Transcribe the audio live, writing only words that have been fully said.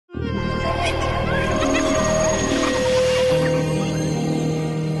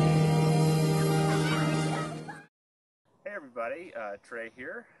everybody, Trey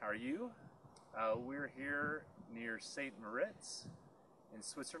here. How are you? We're here near St. Moritz in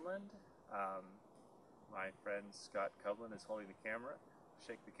Switzerland. My friend Scott Kublin is holding the camera.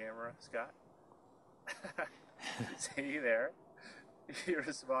 Shake the camera, Scott. See there? He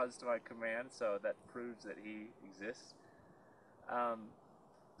responds to my command, so that proves that he exists.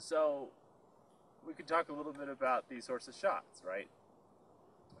 So we could talk a little bit about these sorts of shots, right?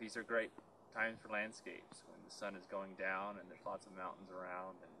 These are great times for landscapes when the sun is going down and there's lots of mountains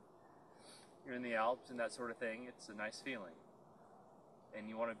around and you're in the Alps and that sort of thing. It's a nice feeling, and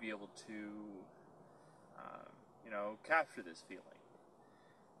you want to be able to capture this feeling.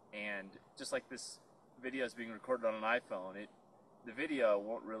 And just like this video is being recorded on an iPhone, the video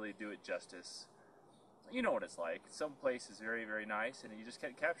won't really do it justice. You know what it's like. Some place is very, very nice and you just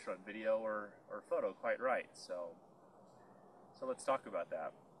can't capture on video or photo quite right. So let's talk about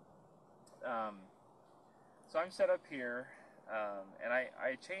that. So I'm set up here, and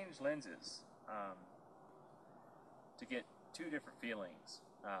I changed lenses to get two different feelings.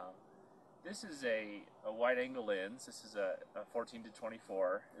 This is a wide-angle lens. This is a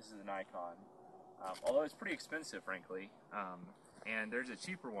 14-24. This is a Nikon, although it's pretty expensive, frankly. And there's a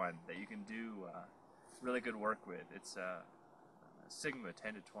cheaper one that you can do really good work with. It's a Sigma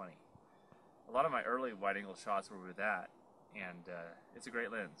 10-20. A lot of my early wide-angle shots were with that, and it's a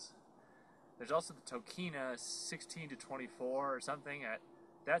great lens. There's also the Tokina 16-24 or something.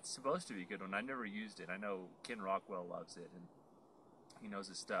 That's supposed to be a good one. I never used it. I know Ken Rockwell loves it, and he knows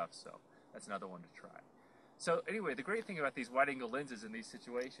his stuff, so that's another one to try. So anyway, the great thing about these wide-angle lenses in these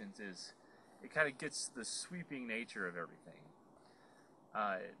situations is it kind of gets the sweeping nature of everything.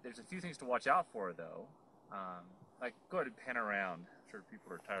 There's a few things to watch out for, though. Like, go ahead and pan around. I'm sure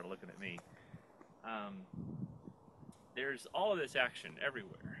people are tired of looking at me. There's all of this action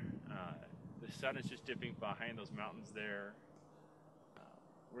everywhere. The sun is just dipping behind those mountains there.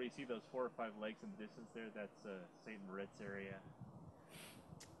 Where you see those 4 or 5 lakes in the distance there, that's St. Moritz area.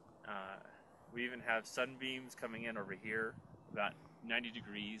 We even have sunbeams coming in over here, about 90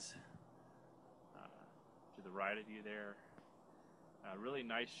 degrees to the right of you there. Really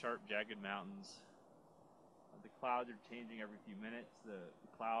nice, sharp, jagged mountains. The clouds are changing every few minutes. The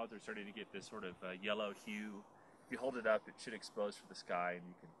clouds are starting to get this sort of yellow hue. If you hold it up, it should expose for the sky, and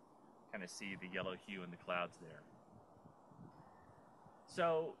you can kind of see the yellow hue in the clouds there.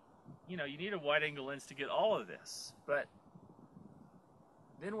 So, you need a wide-angle lens to get all of this. But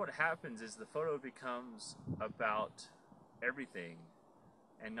then what happens is the photo becomes about everything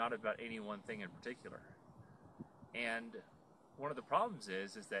and not about any one thing in particular. And one of the problems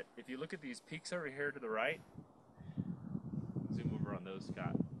is that if you look at these peaks over here to the right, zoom over on those,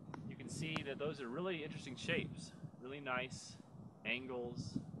 Scott, you can see that those are really interesting shapes, really nice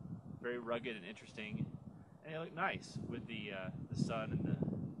angles, very rugged and interesting, and they look nice with the sun and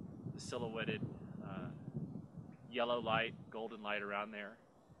the silhouetted yellow light, golden light around there.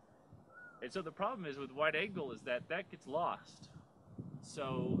 And so the problem is with wide angle is that gets lost.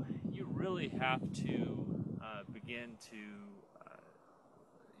 So you really have to begin to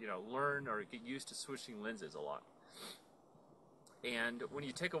learn or get used to switching lenses a lot. And when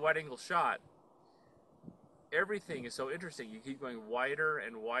you take a wide angle shot, everything is so interesting. You keep going wider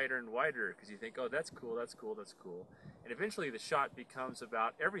and wider and wider because you think, oh, that's cool, that's cool, that's cool. And eventually the shot becomes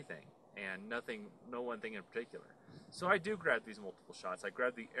about everything and no one thing in particular. So I do grab these multiple shots. I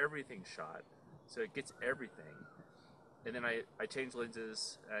grab the everything shot, so it gets everything. And then I change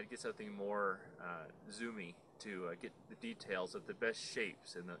lenses and get something more zoomy to get the details of the best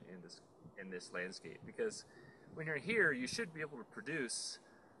shapes in this landscape. Because when you're here, you should be able to produce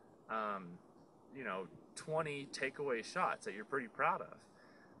 20 takeaway shots that you're pretty proud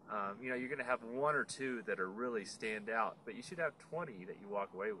of. You're going to have 1 or 2 that are really stand out, but you should have 20 that you walk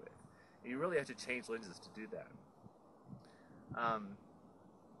away with. And you really have to change lenses to do that.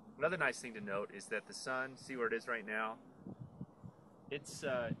 Another nice thing to note is that the sun, see where it is right now? It's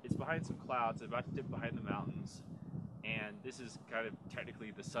behind some clouds, it's about to dip behind the mountains, and this is kind of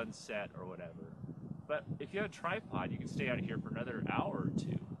technically the sunset or whatever. But if you have a tripod, you can stay out here for another hour or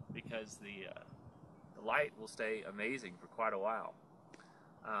 2 because the light will stay amazing for quite a while.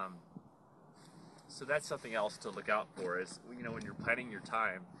 So that's something else to look out for is, when you're planning your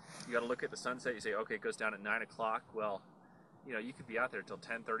time, you got to look at the sunset. You say, okay, it goes down at 9 o'clock. Well, you could be out there till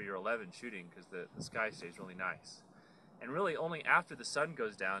 10:30 or 11 shooting because the sky stays really nice. And really only after the sun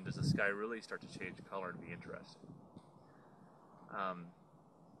goes down does the sky really start to change color and be interesting.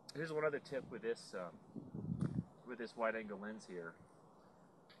 Here's one other tip with this wide-angle lens here,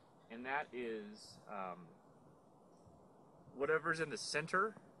 and that is whatever's in the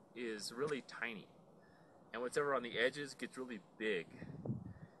center is really tiny. and whatever on the edges gets really big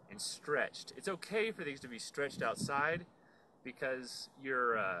and stretched. It's okay for things to be stretched outside because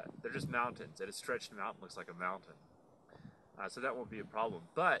they're just mountains, and a stretched mountain looks like a mountain. So that won't be a problem.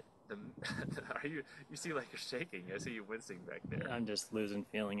 But you seem like you're shaking. I see you wincing back there. I'm just losing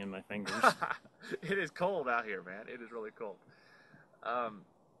feeling in my fingers. It is cold out here, man. It is really cold.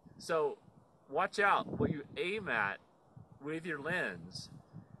 So watch out what you aim at with your lens.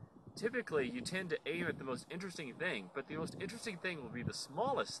 Typically, you tend to aim at the most interesting thing, but the most interesting thing will be the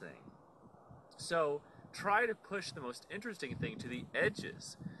smallest thing. So try to push the most interesting thing to the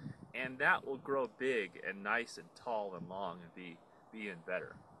edges, and that will grow big and nice and tall and long and be even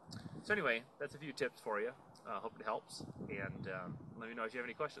better. So anyway, that's a few tips for you. Hope it helps, and let me know if you have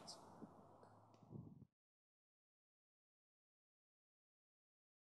any questions.